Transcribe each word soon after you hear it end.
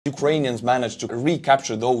Ukrainians managed to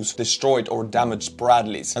recapture those destroyed or damaged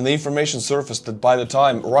Bradleys. And the information surfaced that by the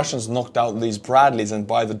time Russians knocked out these Bradleys and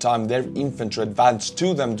by the time their infantry advanced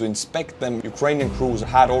to them to inspect them, Ukrainian crews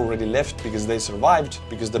had already left because they survived,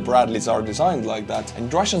 because the Bradleys are designed like that.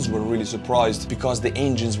 And Russians were really surprised because the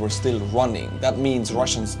engines were still running. That means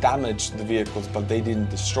Russians damaged the vehicles, but they didn't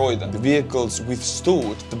destroy them. The vehicles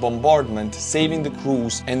withstood the bombardment, saving the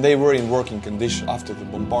crews, and they were in working condition after the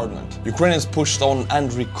bombardment. Ukrainians pushed on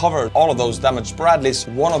and recovered all of those damaged Bradleys.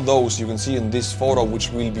 One of those you can see in this photo,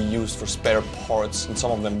 which will be used for spare parts, and some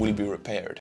of them will be repaired.